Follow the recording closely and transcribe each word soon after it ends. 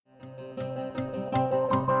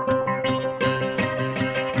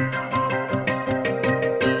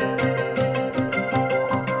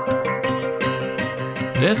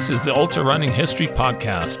This is the Ultra Running History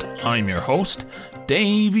Podcast. I'm your host,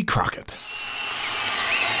 Davey Crockett.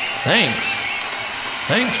 Thanks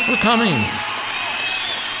for coming.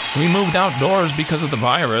 We moved outdoors because of the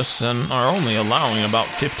virus and are only allowing about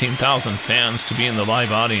 15,000 fans to be in the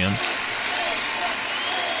live audience.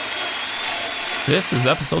 This is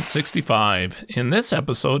episode 65. In this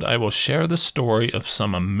episode, I will share the story of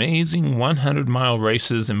some amazing 100-mile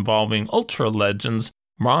races involving ultra legends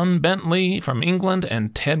Ron Bentley from England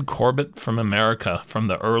and Ted Corbett from America from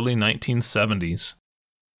the early 1970s.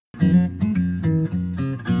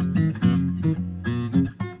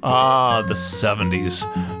 Ah, the 70s.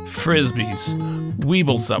 Frisbees,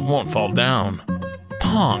 Weebles that won't fall down,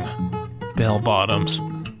 Pong, bell-bottoms,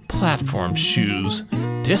 platform shoes,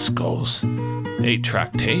 discos,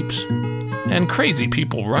 8-track tapes, and crazy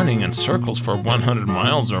people running in circles for 100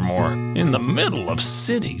 miles or more in the middle of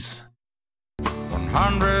cities.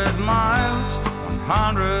 100 miles,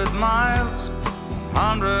 100 miles,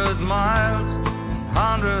 100 miles,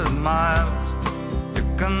 100 miles. You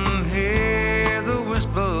can hear the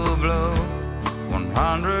whistle blow.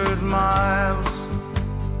 100 miles.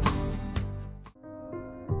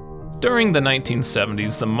 During the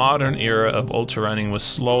 1970s, the modern era of ultra running was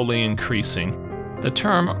slowly increasing. The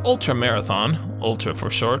term ultramarathon, ultra for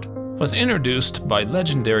short, was introduced by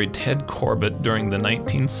legendary Ted Corbett during the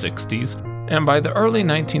 1960s, and by the early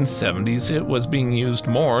 1970s it was being used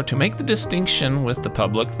more to make the distinction with the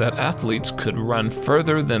public that athletes could run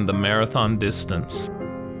further than the marathon distance.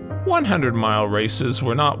 100-mile races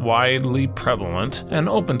were not widely prevalent and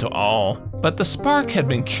open to all, but the spark had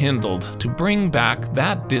been kindled to bring back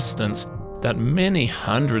that distance that many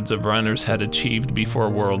hundreds of runners had achieved before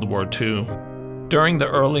World War II. During the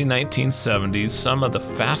early 1970s, some of the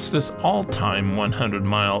fastest all-time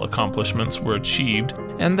 100-mile accomplishments were achieved,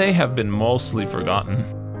 and they have been mostly forgotten.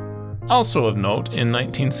 Also of note, in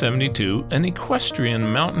 1972, an equestrian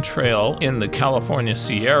mountain trail in the California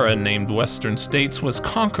Sierra named Western States was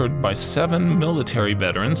conquered by 7 military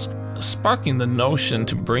veterans, sparking the notion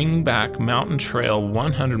to bring back mountain trail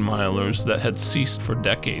 100-milers that had ceased for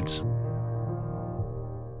decades.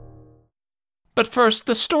 But first,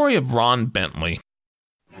 the story of Ron Bentley.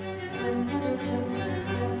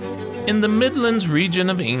 In the Midlands region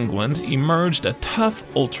of England emerged a tough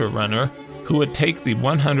ultra runner who would take the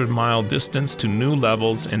 100-mile distance to new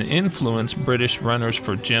levels and influence British runners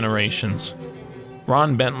for generations.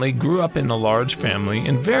 Ron Bentley grew up in a large family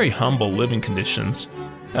in very humble living conditions.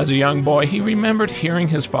 As a young boy, he remembered hearing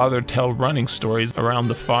his father tell running stories around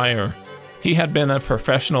the fire. He had been a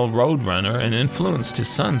professional road runner and influenced his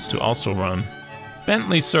sons to also run.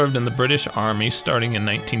 Bentley served in the British Army starting in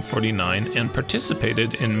 1949 and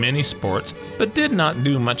participated in many sports, but did not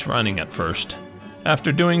do much running at first.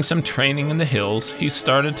 After doing some training in the hills, he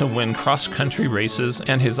started to win cross-country races,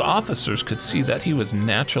 and his officers could see that he was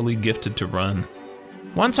naturally gifted to run.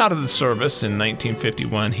 Once out of the service in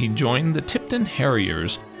 1951, he joined the Tipton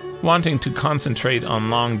Harriers, wanting to concentrate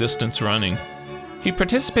on long-distance running. He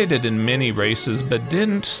participated in many races, but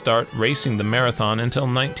didn't start racing the marathon until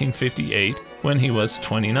 1958, when he was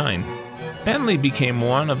 29. Bentley became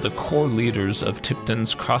one of the core leaders of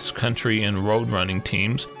Tipton's cross-country and road running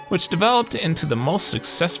teams, which developed into the most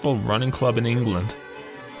successful running club in England.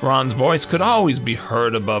 Ron's voice could always be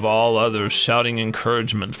heard above all others, shouting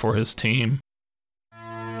encouragement for his team.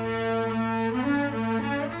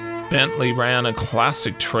 Bentley ran a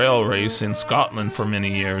classic trail race in Scotland for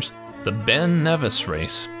many years, the Ben Nevis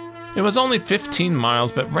race. It was only 15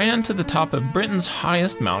 miles, but ran to the top of Britain's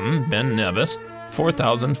highest mountain, Ben Nevis,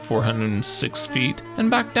 4,406 feet, and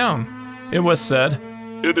back down. It was said,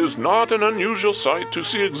 "It is not an unusual sight to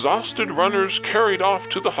see exhausted runners carried off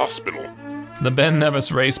to the hospital." The Ben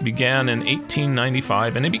Nevis race began in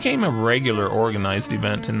 1895, and it became a regular organized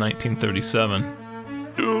event in 1937.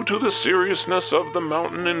 Due to the seriousness of the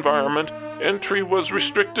mountain environment, entry was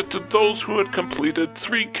restricted to those who had completed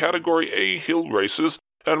 3 Category A hill races,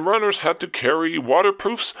 and runners had to carry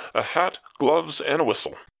waterproofs, a hat, gloves, and a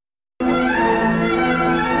whistle.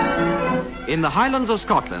 In the Highlands of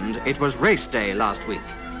Scotland, it was race day last week.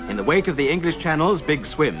 In the wake of the English Channel's Big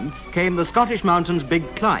Swim came the Scottish Mountains' Big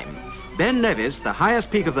Climb. Ben Nevis, the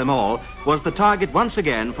highest peak of them all, was the target once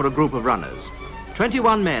again for a group of runners.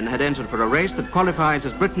 21 men had entered for a race that qualifies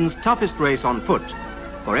as Britain's toughest race on foot.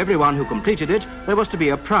 For everyone who completed it, there was to be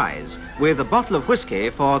a prize, with a bottle of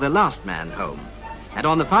whiskey for the last man home. And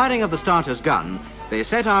on the firing of the starter's gun, they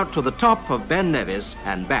set out to the top of Ben Nevis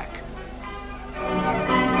and back.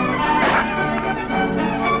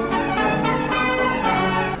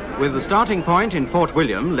 With the starting point in Fort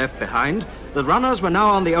William left behind, the runners were now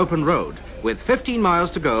on the open road, with 15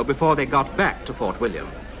 miles to go before they got back to Fort William.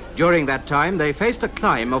 During that time, they faced a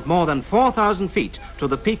climb of more than 4,000 feet to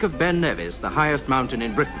the peak of Ben Nevis, the highest mountain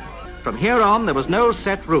in Britain. From here on, there was no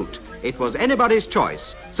set route. It was anybody's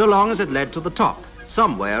choice, so long as it led to the top,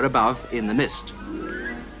 somewhere above in the mist.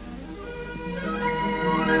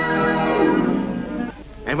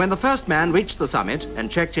 And when the first man reached the summit and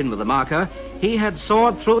checked in with the marker, he had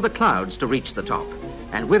soared through the clouds to reach the top,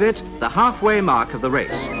 and with it, the halfway mark of the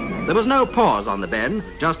race. There was no pause on the Ben,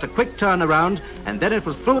 just a quick turn around, and then it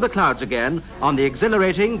was through the clouds again on the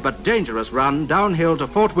exhilarating but dangerous run downhill to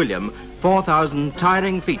Fort William, 4,000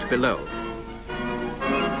 tiring feet below.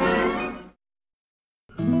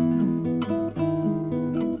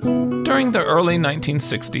 During the early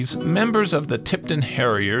 1960s, members of the Tipton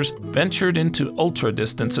Harriers ventured into ultra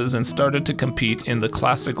distances and started to compete in the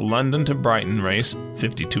classic London to Brighton race,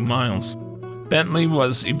 52 miles. Bentley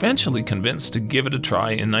was eventually convinced to give it a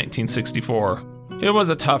try in 1964. It was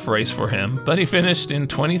a tough race for him, but he finished in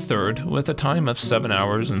 23rd with a time of 7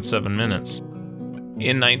 hours and 7 minutes.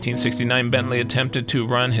 In 1969, Bentley attempted to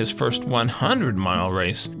run his first 100-mile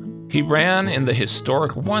race. He ran in the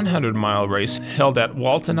historic 100-mile race held at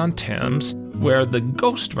Walton-on-Thames, where the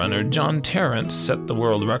ghost runner John Tarrant set the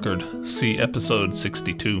world record. See episode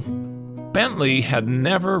 62. Bentley had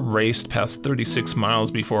never raced past 36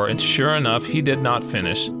 miles before, and sure enough, he did not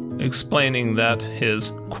finish, explaining that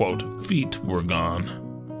his, quote, feet were gone.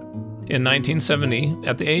 In 1970,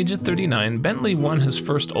 at the age of 39, Bentley won his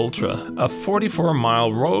first ultra, a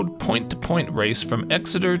 44-mile road point-to-point race from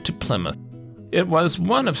Exeter to Plymouth. It was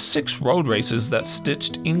one of 6 road races that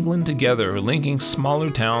stitched England together, linking smaller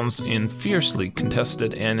towns in fiercely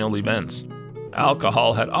contested annual events.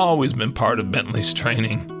 Alcohol had always been part of Bentley's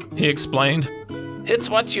training. He explained, "It's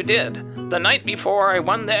what you did. The night before I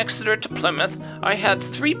won the Exeter to Plymouth, I had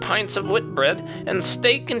 3 pints of Whitbread and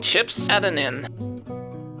steak and chips at an inn."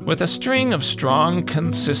 With a string of strong,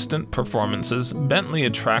 consistent performances, Bentley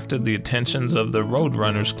attracted the attentions of the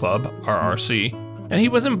Roadrunners Club, RRC, and he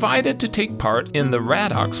was invited to take part in the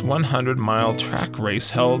Radox 100-mile track race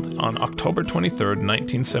held on October 23,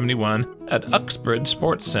 1971 at Uxbridge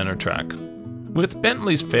Sports Center track. With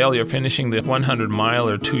Bentley's failure finishing the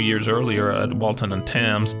 100-miler 2 years earlier at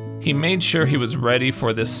Walton-on-Thames, he made sure he was ready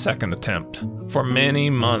for this second attempt. For many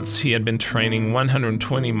months, he had been training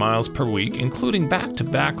 120 miles per week, including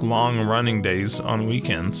back-to-back long running days on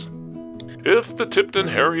weekends. If the Tipton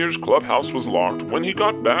Harriers clubhouse was locked, when he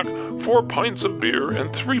got back, 4 pints of beer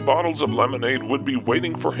and 3 bottles of lemonade would be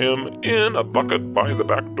waiting for him in a bucket by the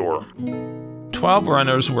back door. 12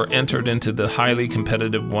 runners were entered into the highly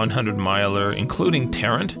competitive 100-miler, including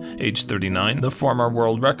Tarrant, age 39, the former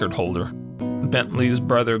world record holder. Bentley's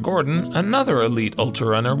brother Gordon, another elite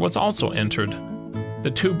ultra-runner, was also entered. The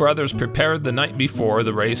 2 brothers prepared the night before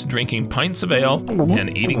the race, drinking pints of ale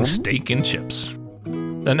and eating steak and chips.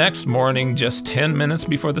 The next morning, just 10 minutes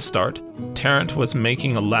before the start, Tarrant was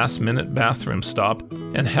making a last-minute bathroom stop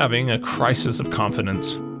and having a crisis of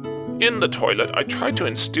confidence. In the toilet, I tried to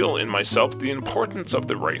instill in myself the importance of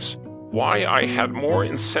the race, why I had more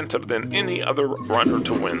incentive than any other runner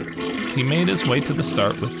to win. He made his way to the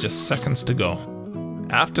start with just seconds to go.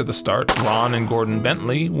 After the start, Ron and Gordon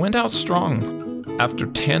Bentley went out strong. After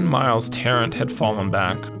 10 miles, Tarrant had fallen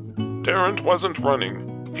back. Tarrant wasn't running.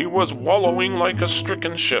 He was wallowing like a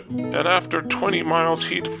stricken ship, and after 20 miles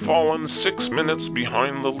he'd fallen 6 minutes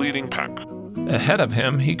behind the leading pack. Ahead of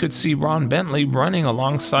him, he could see Ron Bentley running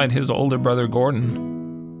alongside his older brother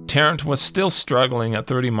Gordon. Tarrant was still struggling at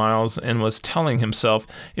 30 miles and was telling himself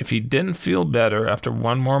if he didn't feel better after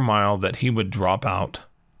 1 more mile that he would drop out.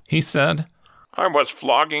 He said, "I was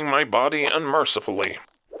flogging my body unmercifully."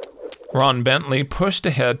 Ron Bentley pushed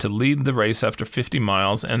ahead to lead the race after 50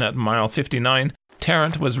 miles, and at mile 59,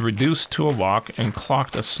 Tarrant was reduced to a walk and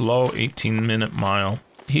clocked a slow 18-minute mile.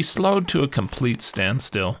 He slowed to a complete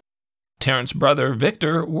standstill. Tarrant's brother,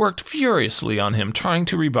 Victor, worked furiously on him, trying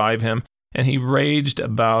to revive him, and he raged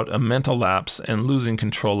about a mental lapse and losing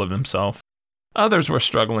control of himself. Others were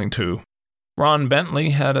struggling too. Ron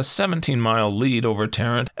Bentley had a 17-mile lead over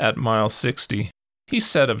Tarrant at mile 60. He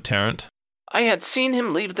said of Tarrant, "I had seen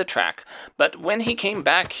him leave the track, but when he came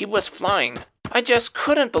back, he was flying. I just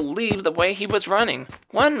couldn't believe the way he was running.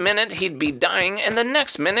 1 minute he'd be dying, and the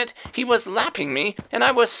next minute he was lapping me, and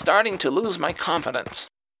I was starting to lose my confidence."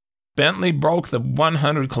 Bentley broke the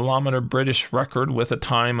 100-kilometer British record with a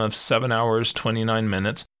time of 7 hours 29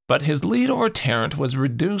 minutes, but his lead over Tarrant was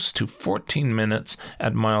reduced to 14 minutes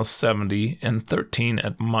at mile 70 and 13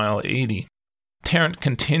 at mile 80. Tarrant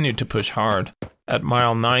continued to push hard. At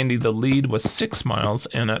mile 90, the lead was 6 miles,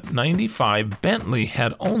 and at 95, Bentley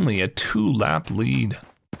had only a 2-lap lead.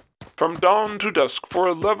 From dawn to dusk, for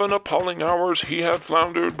 11 appalling hours, he had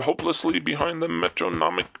floundered hopelessly behind the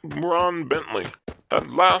metronomic Ron Bentley. At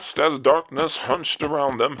last, as darkness hunched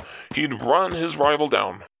around them, he'd run his rival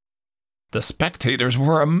down. The spectators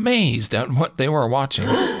were amazed at what they were watching,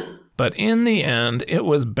 but in the end, it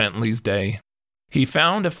was Bentley's day. He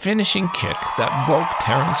found a finishing kick that broke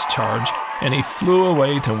Terrence's charge, and he flew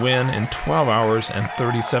away to win in 12 hours and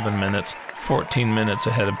 37 minutes, 14 minutes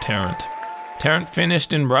ahead of Terrence. Terrence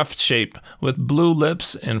finished in rough shape, with blue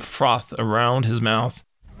lips and froth around his mouth.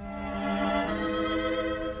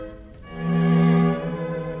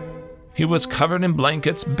 He was covered in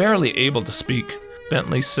blankets, barely able to speak.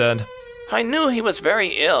 Bentley said, "I knew he was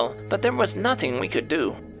very ill, but there was nothing we could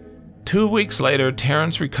do." 2 weeks later,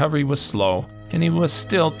 Terrence's recovery was slow, and he was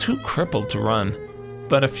still too crippled to run.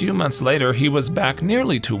 But a few months later, he was back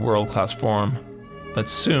nearly to world-class form. But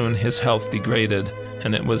soon his health degraded,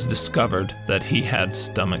 and it was discovered that he had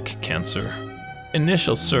stomach cancer.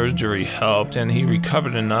 Initial surgery helped, and he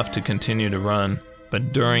recovered enough to continue to run.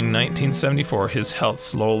 But during 1974, his health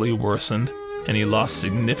slowly worsened, and he lost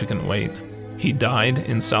significant weight. He died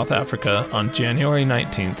in South Africa on January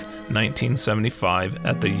 19th, 1975,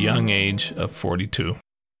 at the young age of 42.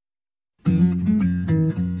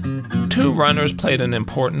 Two runners played an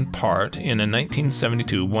important part in a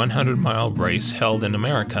 1972 100-mile race held in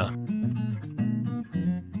America.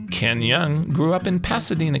 Ken Young grew up in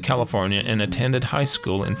Pasadena, California, and attended high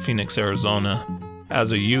school in Phoenix, Arizona.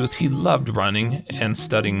 As a youth, he loved running and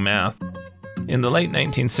studying math. In the late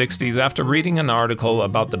 1960s, after reading an article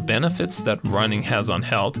about the benefits that running has on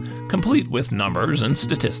health, complete with numbers and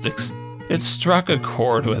statistics, it struck a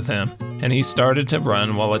chord with him, and he started to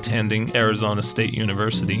run while attending Arizona State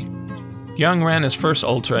University. Young ran his first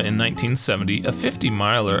ultra in 1970, a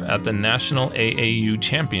 50-miler at the National AAU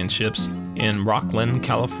Championships in Rocklin,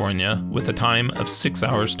 California, with a time of 6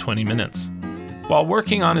 hours 20 minutes. While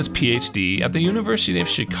working on his PhD at the University of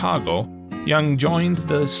Chicago, Young joined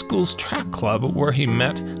the school's track club where he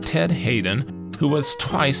met Ted Hayden, who was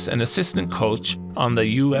twice an assistant coach on the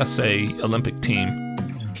USA Olympic team.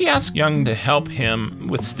 He asked Young to help him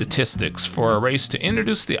with statistics for a race to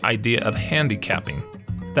introduce the idea of handicapping.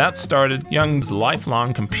 That started Young's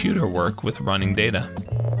lifelong computer work with running data.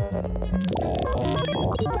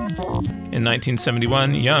 In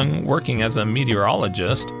 1971, Young, working as a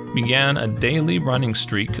meteorologist, began a daily running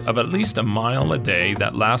streak of at least a mile a day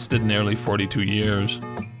that lasted nearly 42 years.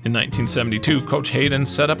 In 1972, Coach Hayden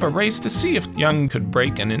set up a race to see if Young could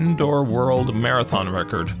break an indoor world marathon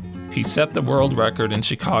record. He set the world record in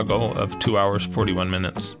Chicago of 2 hours 41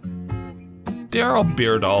 minutes. Darrell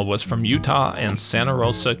Beardall was from Utah and Santa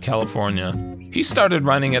Rosa, California. He started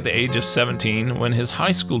running at the age of 17 when his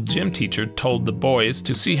high school gym teacher told the boys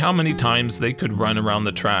to see how many times they could run around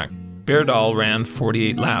the track. Beardall ran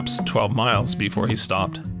 48 laps, 12 miles, before he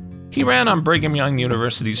stopped. He ran on Brigham Young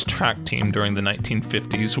University's track team during the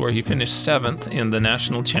 1950s, where he finished 7th in the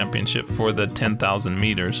national championship for the 10,000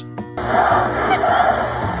 meters.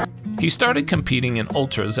 He started competing in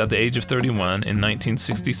ultras at the age of 31 in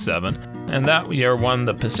 1967, and that year won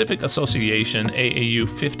the Pacific Association AAU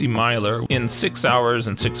 50-miler in 6 hours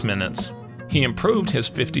and 6 minutes. He improved his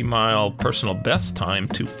 50-mile personal best time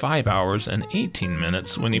to 5 hours and 18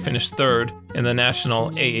 minutes when he finished 3rd in the National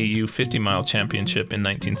AAU 50-mile championship in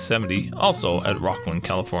 1970, also at Rocklin,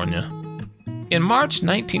 California. In March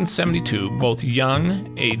 1972, both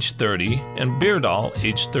Young, age 30, and Beardall,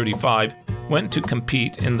 age 35, went to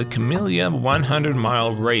compete in the Camellia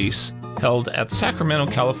 100-mile race held at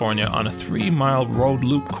Sacramento, California on a 3-mile road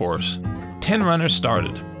loop course. 10 runners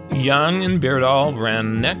started. Young and Beardall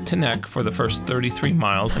ran neck to neck for the first 33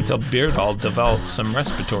 miles until Beardall developed some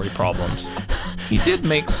respiratory problems. He did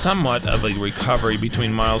make somewhat of a recovery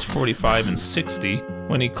between miles 45 and 60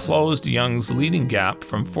 when he closed Young's leading gap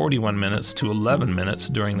from 41 minutes to 11 minutes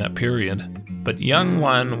during that period. But Young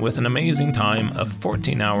won with an amazing time of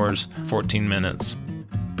 14 hours, 14 minutes.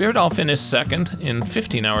 Beardall finished second in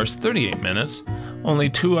 15 hours, 38 minutes. Only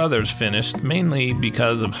 2 others finished, mainly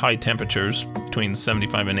because of high temperatures, between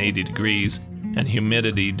 75 and 80 degrees, and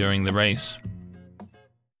humidity during the race.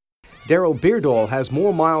 Darrell Beardall has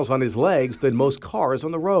more miles on his legs than most cars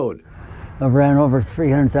on the road. I've ran over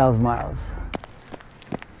 300,000 miles.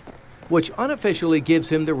 Which unofficially gives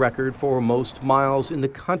him the record for most miles in the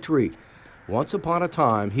country. Once upon a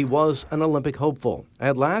time, he was an Olympic hopeful,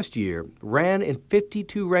 and last year ran in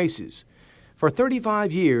 52 races. For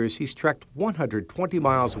 35 years, he's trekked 120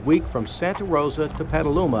 miles a week from Santa Rosa to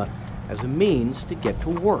Petaluma as a means to get to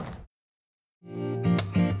work.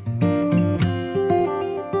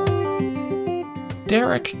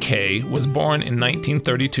 Derek Kay was born in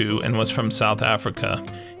 1932 and was from South Africa.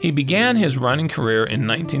 He began his running career in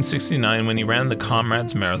 1969 when he ran the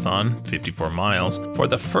Comrades Marathon, 54 miles, for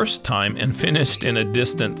the first time and finished in a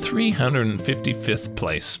distant 355th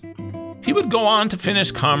place. He would go on to finish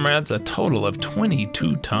Comrades a total of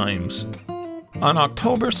 22 times. On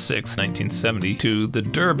October 6, 1972, the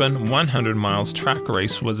Durban 100 miles track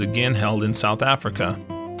race was again held in South Africa.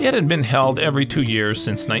 It had been held every 2 years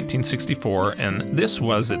since 1964, and this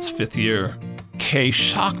was its 5th year. Kay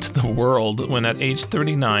shocked the world when at age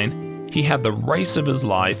 39, he had the race of his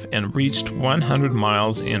life and reached 100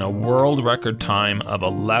 miles in a world record time of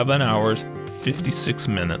 11 hours, 56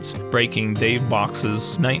 minutes, breaking Dave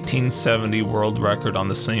Box's 1970 world record on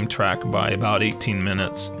the same track by about 18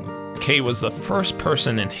 minutes. Kay was the first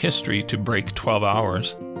person in history to break 12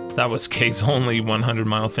 hours. That was Kay's only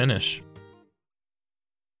 100-mile finish.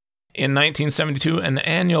 In 1972, an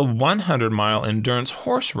annual 100-mile endurance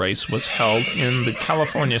horse race was held in the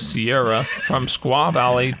California Sierra from Squaw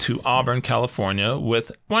Valley to Auburn, California,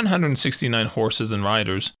 with 169 horses and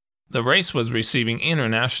riders. The race was receiving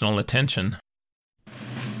international attention.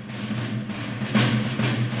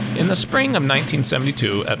 In the spring of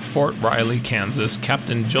 1972, at Fort Riley, Kansas,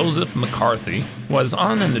 Captain Joseph McCarthy was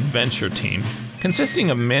on an adventure team consisting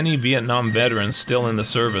of many Vietnam veterans still in the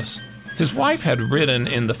service. His wife had ridden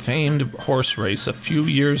in the famed horse race a few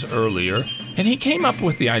years earlier, and he came up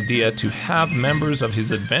with the idea to have members of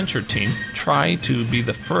his adventure team try to be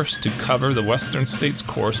the first to cover the Western States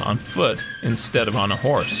course on foot instead of on a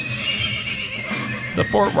horse. The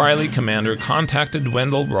Fort Riley commander contacted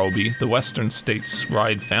Wendell Roby, the Western States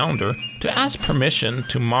Ride founder, to ask permission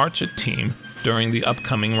to march a team during the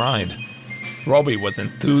upcoming ride. Roby was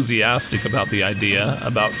enthusiastic about the idea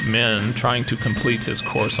about men trying to complete his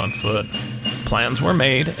course on foot. Plans were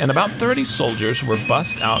made, and about 30 soldiers were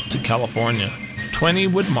bussed out to California. 20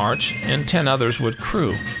 would march, and 10 others would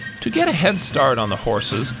crew. To get a head start on the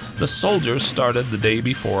horses, the soldiers started the day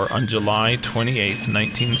before on July 28,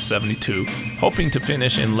 1972, hoping to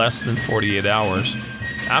finish in less than 48 hours.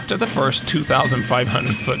 After the first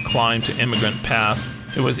 2,500-foot climb to Immigrant Pass,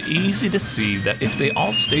 it was easy to see that if they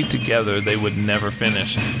all stayed together, they would never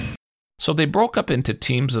finish. So they broke up into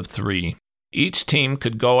teams of 3. Each team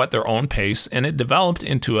could go at their own pace, and it developed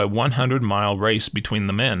into a 100-mile race between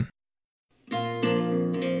the men.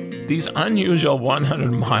 These unusual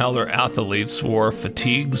 100-miler athletes wore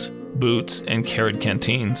fatigues, boots, and carried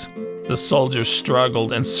canteens. The soldiers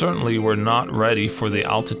struggled and certainly were not ready for the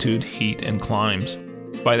altitude, heat, and climbs.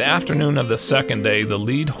 By the afternoon of the second day, the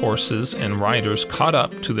lead horses and riders caught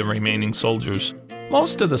up to the remaining soldiers.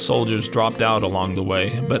 Most of the soldiers dropped out along the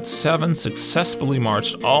way, but 7 successfully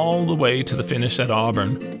marched all the way to the finish at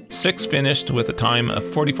Auburn. 6 finished with a time of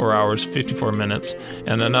 44 hours, 54 minutes,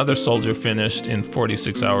 and another soldier finished in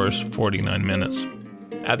 46 hours, 49 minutes.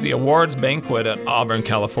 At the awards banquet at Auburn,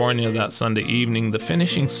 California that Sunday evening, the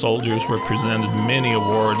finishing soldiers were presented many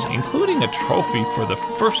awards, including a trophy for the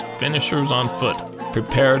first finishers on foot,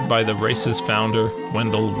 prepared by the race's founder,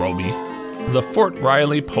 Wendell Roby. The Fort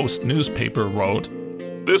Riley Post newspaper wrote,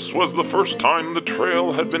 "This was the first time the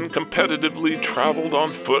trail had been competitively traveled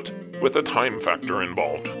on foot with a time factor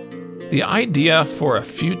involved." The idea for a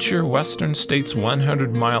future Western States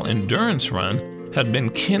 100-mile endurance run had been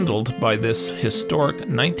kindled by this historic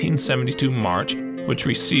 1972 march, which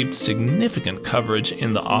received significant coverage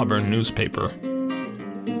in the Auburn newspaper.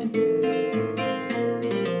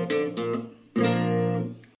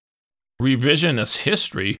 Revisionist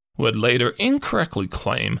history would later incorrectly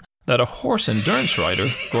claim that a horse endurance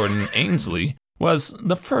rider, Gordon Ainsleigh, was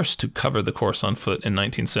the first to cover the course on foot in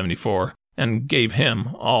 1974, and gave him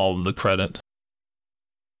all the credit.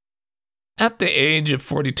 At the age of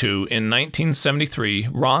 42 in 1973,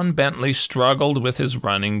 Ron Bentley struggled with his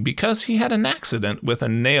running because he had an accident with a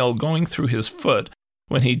nail going through his foot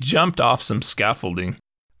when he jumped off some scaffolding.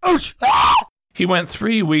 Ouch! He went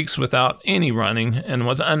 3 weeks without any running and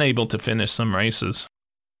was unable to finish some races.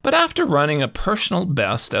 But after running a personal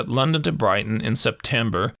best at London to Brighton in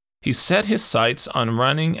September, he set his sights on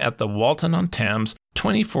running at the Walton-on-Thames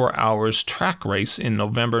 24 hours track race in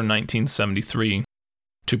November 1973.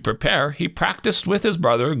 To prepare, he practiced with his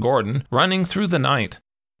brother, Gordon, running through the night.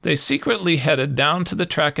 They secretly headed down to the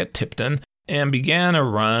track at Tipton and began a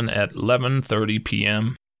run at 11:30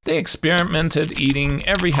 p.m. They experimented eating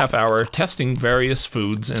every half hour, testing various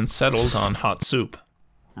foods, and settled on hot soup.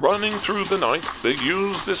 Running through the night, they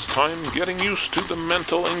used this time getting used to the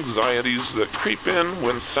mental anxieties that creep in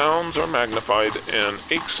when sounds are magnified and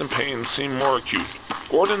aches and pains seem more acute.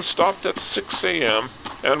 Gordon stopped at 6 a.m.,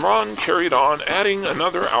 and Ron carried on, adding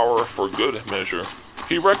another hour for good measure.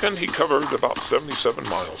 He reckoned he covered about 77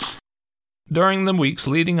 miles. During the weeks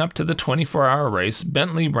leading up to the 24-hour race,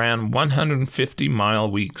 Bentley ran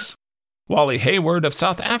 150-mile weeks. Wally Hayward of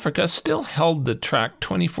South Africa still held the track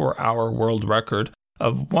 24-hour world record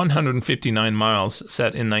of 159 miles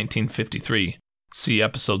set in 1953. See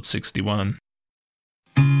episode 61.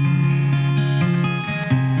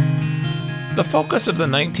 The focus of the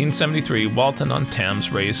 1973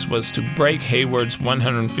 Walton-on-Thames race was to break Hayward's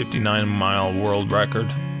 159-mile world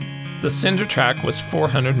record. The cinder track was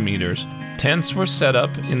 400 meters. Tents were set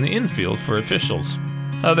up in the infield for officials.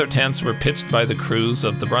 Other tents were pitched by the crews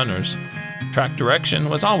of the runners. Track direction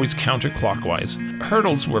was always counterclockwise.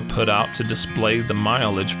 Hurdles were put out to display the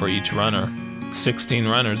mileage for each runner. 16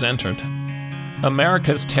 runners entered.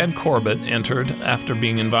 America's Ted Corbett entered after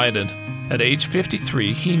being invited. At age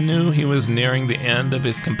 53, he knew he was nearing the end of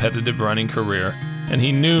his competitive running career, and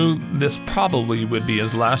he knew this probably would be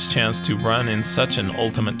his last chance to run in such an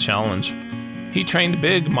ultimate challenge. He trained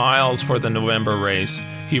big miles for the November race.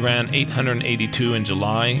 He ran 882 in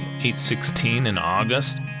July, 816 in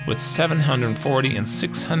August, with 740 and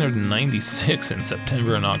 696 in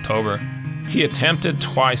September and October. He attempted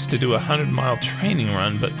twice to do a 100-mile training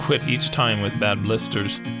run, but quit each time with bad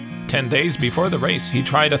blisters. 10 days before the race, he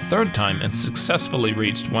tried a third time and successfully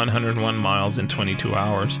reached 101 miles in 22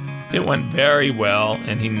 hours. It went very well,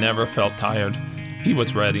 and he never felt tired. He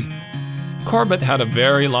was ready. Corbett had a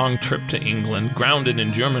very long trip to England, grounded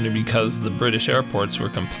in Germany because the British airports were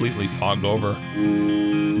completely fogged over.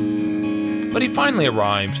 But he finally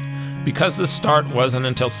arrived. Because the start wasn't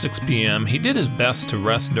until 6 p.m., he did his best to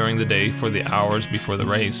rest during the day for the hours before the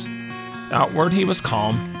race. Outward he was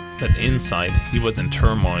calm, but inside he was in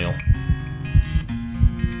turmoil.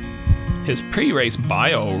 His pre-race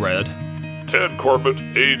bio read, Ted Corbett,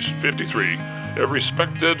 aged 53, a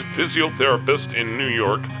respected physiotherapist in New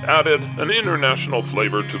York, added an international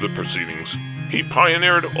flavor to the proceedings. He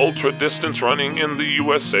pioneered ultra-distance running in the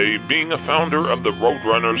USA, being a founder of the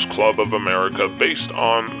Roadrunners Club of America based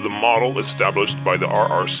on the model established by the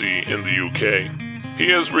RRC in the UK. He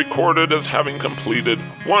is recorded as having completed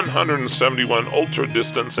 171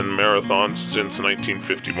 ultra-distance and marathons since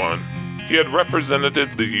 1951. He had represented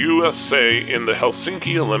the USA in the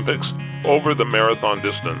Helsinki Olympics over the marathon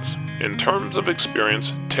distance. In terms of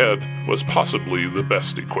experience, Ted was possibly the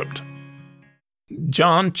best equipped.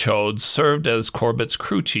 John Chodes served as Corbett's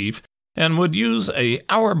crew chief and would use a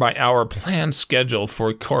hour-by-hour planned schedule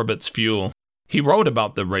for Corbett's fuel. He wrote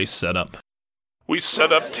about the race setup. We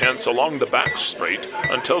set up tents along the back straight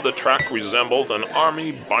until the track resembled an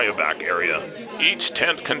army bivouac area. Each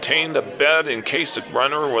tent contained a bed in case a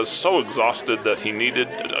runner was so exhausted that he needed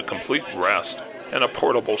a complete rest, and a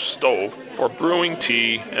portable stove for brewing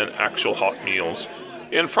tea and actual hot meals.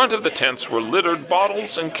 In front of the tents were littered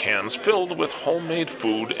bottles and cans filled with homemade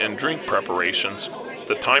food and drink preparations.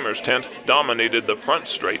 The timer's tent dominated the front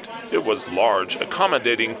straight. It was large,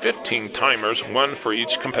 accommodating 15 timers, one for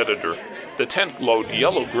each competitor. The tent glowed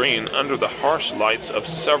yellow-green under the harsh lights of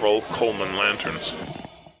several Coleman lanterns.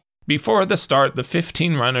 Before the start, the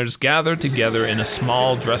 15 runners gathered together in a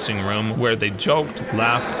small dressing room where they joked,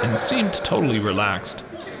 laughed, and seemed totally relaxed.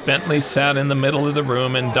 Bentley sat in the middle of the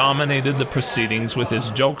room and dominated the proceedings with his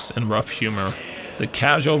jokes and rough humor. The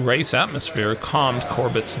casual race atmosphere calmed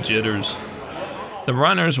Corbett's jitters. The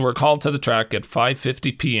runners were called to the track at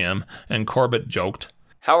 5:50 p.m., and Corbett joked,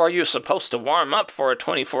 How are you supposed to warm up for a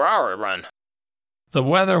 24-hour run? The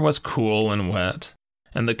weather was cool and wet,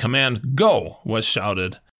 and the command, Go, was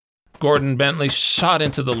shouted. Gordon Bentley shot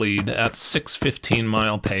into the lead at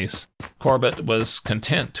 6:15-mile pace. Corbett was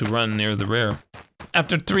content to run near the rear.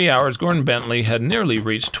 After 3 hours, Gordon Bentley had nearly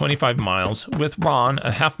reached 25 miles, with Ron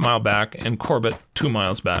a half-mile back and Corbett 2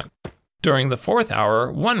 miles back. During the 4th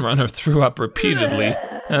hour, one runner threw up repeatedly,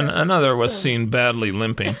 and another was seen badly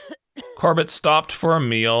limping. Corbett stopped for a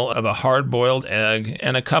meal of a hard-boiled egg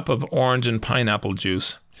and a cup of orange and pineapple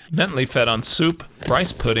juice. Bentley fed on soup,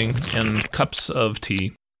 rice pudding, and cups of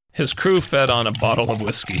tea. His crew fed on a bottle of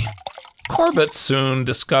whiskey. Corbett soon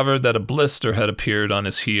discovered that a blister had appeared on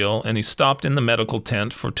his heel, and he stopped in the medical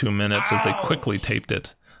tent for 2 minutes as they quickly taped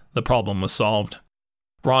it. The problem was solved.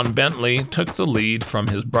 Ron Bentley took the lead from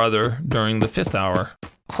his brother during the 5th hour.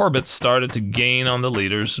 Corbett started to gain on the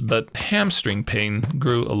leaders, but hamstring pain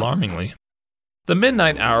grew alarmingly. The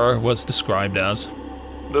midnight hour was described as,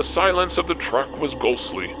 The silence of the track was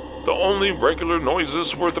ghostly. The only regular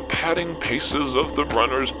noises were the padding paces of the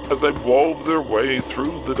runners as they wove their way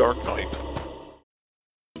through the dark night.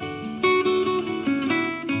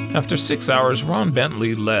 After 6 hours, Ron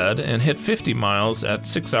Bentley led and hit 50 miles at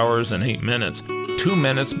 6 hours and 8 minutes, 2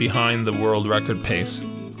 minutes behind the world record pace.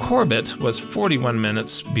 Corbett was 41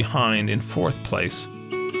 minutes behind in 4th place.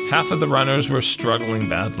 Half of the runners were struggling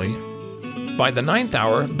badly. By the 9th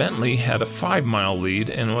hour, Bentley had a 5-mile lead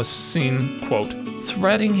and was seen, quote,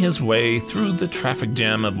 threading his way through the traffic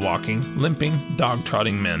jam of walking, limping,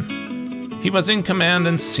 dog-trotting men. He was in command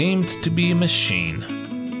and seemed to be a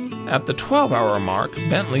machine. At the 12-hour mark,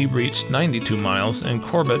 Bentley reached 92 miles and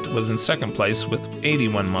Corbett was in second place with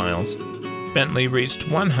 81 miles. Bentley reached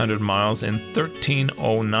 100 miles in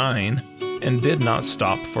 13:09 and did not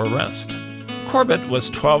stop for rest. Corbett was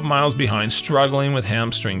 12 miles behind, struggling with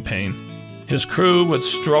hamstring pain. His crew would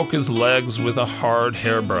stroke his legs with a hard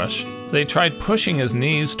hairbrush. They tried pushing his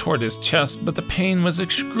knees toward his chest, but the pain was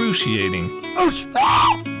excruciating.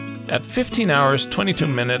 At 15 hours, 22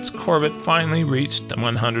 minutes, Corbett finally reached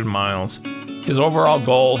 100 miles. His overall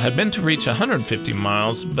goal had been to reach 150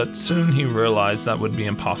 miles, but soon he realized that would be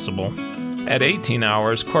impossible. At 18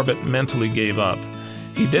 hours, Corbett mentally gave up.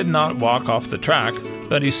 He did not walk off the track,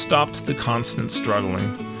 but he stopped the constant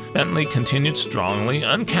struggling. Bentley continued strongly,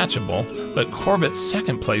 uncatchable, but Corbett's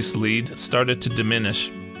second-place lead started to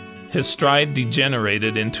diminish. His stride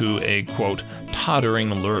degenerated into a, quote,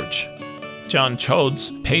 tottering lurch. John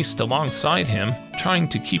Chodes paced alongside him, trying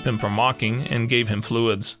to keep him from walking, and gave him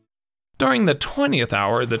fluids. During the 20th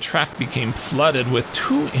hour, the track became flooded with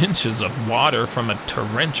 2 inches of water from a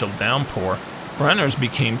torrential downpour. Runners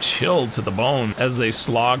became chilled to the bone as they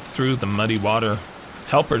slogged through the muddy water.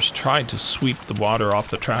 Helpers tried to sweep the water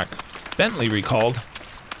off the track. Bentley recalled,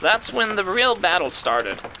 That's when the real battle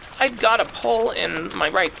started. I'd got a pull in my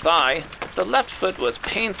right thigh, the left foot was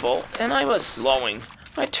painful, and I was slowing.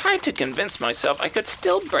 I tried to convince myself I could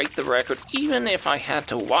still break the record even if I had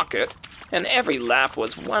to walk it, and every lap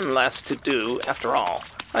was one less to do after all.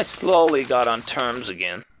 I slowly got on terms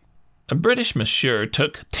again. A British masseur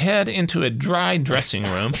took Ted into a dry dressing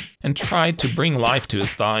room and tried to bring life to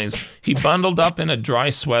his thighs. He bundled up in a dry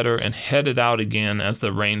sweater and headed out again as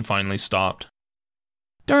the rain finally stopped.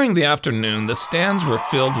 During the afternoon, the stands were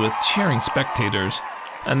filled with cheering spectators.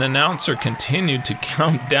 An announcer continued to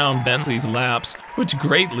count down Bentley's laps, which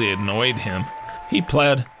greatly annoyed him. He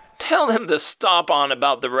pled, Tell them to stop on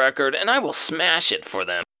about the record and I will smash it for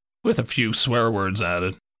them, with a few swear words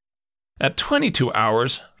added. At 22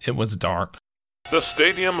 hours, it was dark. The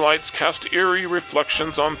stadium lights cast eerie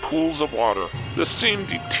reflections on pools of water. The scene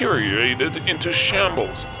deteriorated into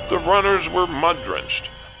shambles. The runners were mud-drenched.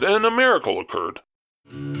 Then a miracle occurred.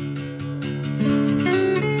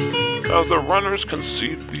 As the runners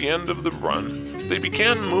conceived the end of the run, they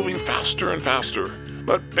began moving faster and faster.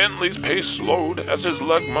 But Bentley's pace slowed as his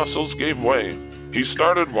leg muscles gave way. He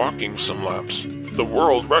started walking some laps. The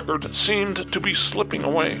world record seemed to be slipping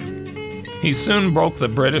away. He soon broke the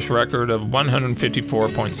British record of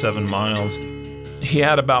 154.7 miles. He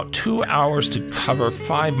had about 2 hours to cover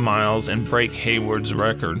 5 miles and break Hayward's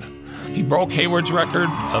record. He broke Hayward's record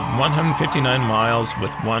of 159 miles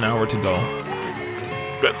with 1 hour to go.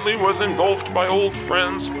 Bentley was engulfed by old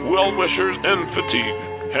friends, well-wishers, and fatigue.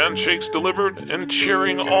 Handshakes delivered and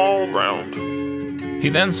cheering all round. He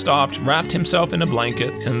then stopped, wrapped himself in a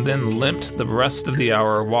blanket, and then limped the rest of the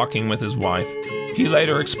hour walking with his wife. He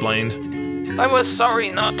later explained, I was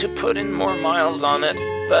sorry not to put in more miles on it,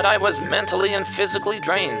 but I was mentally and physically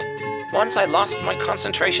drained. Once I lost my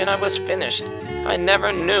concentration, I was finished. I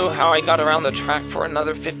never knew how I got around the track for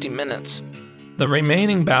another 50 minutes. The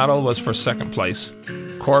remaining battle was for second place.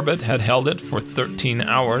 Corbett had held it for 13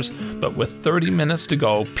 hours, but with 30 minutes to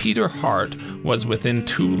go, Peter Hart was within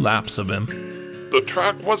 2 laps of him. The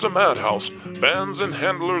track was a madhouse. Bands and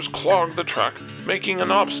handlers clogged the track, making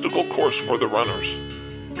an obstacle course for the runners.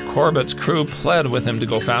 Corbett's crew pled with him to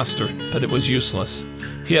go faster, but it was useless.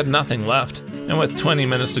 He had nothing left, and with 20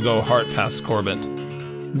 minutes to go, Hart passed Corbett.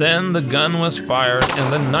 Then the gun was fired,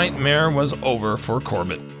 and the nightmare was over for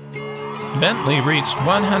Corbett. Bentley reached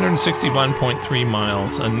 161.3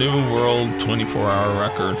 miles, a new world 24-hour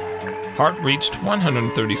record. Hart reached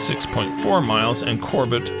 136.4 miles, and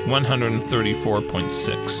Corbett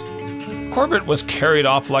 134.6. Corbett was carried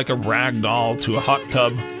off like a rag doll to a hot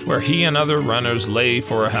tub where he and other runners lay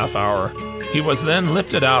for a half hour. He was then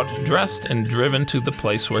lifted out, dressed, and driven to the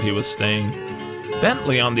place where he was staying.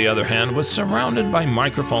 Bentley, on the other hand, was surrounded by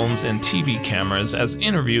microphones and TV cameras as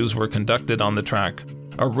interviews were conducted on the track.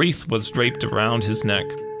 A wreath was draped around his neck.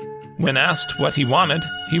 When asked what he wanted,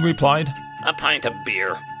 he replied, A pint of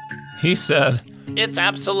beer. He said, It's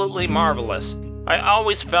absolutely marvelous. I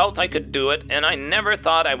always felt I could do it, and I never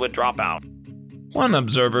thought I would drop out. One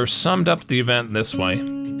observer summed up the event this way.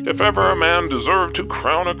 If ever a man deserved to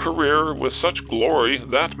crown a career with such glory,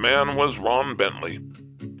 that man was Ron Bentley.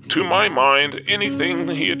 To my mind, anything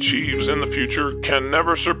he achieves in the future can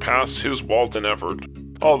never surpass his Walton effort.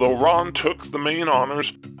 Although Ron took the main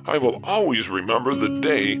honors, I will always remember the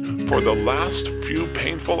day for the last few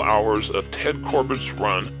painful hours of Ted Corbett's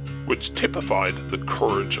run, which typified the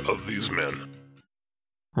courage of these men.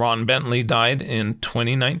 Ron Bentley died in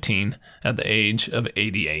 2019 at the age of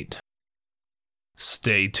 88.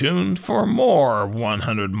 Stay tuned for more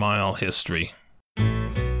 100-mile history.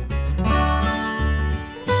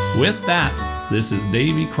 With that, this is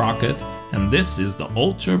Davy Crockett, and this is the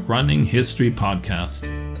Ultra Running History Podcast.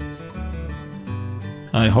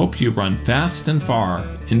 I hope you run fast and far,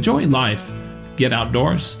 enjoy life, get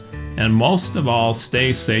outdoors, and most of all,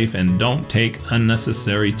 stay safe and don't take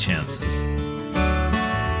unnecessary chances.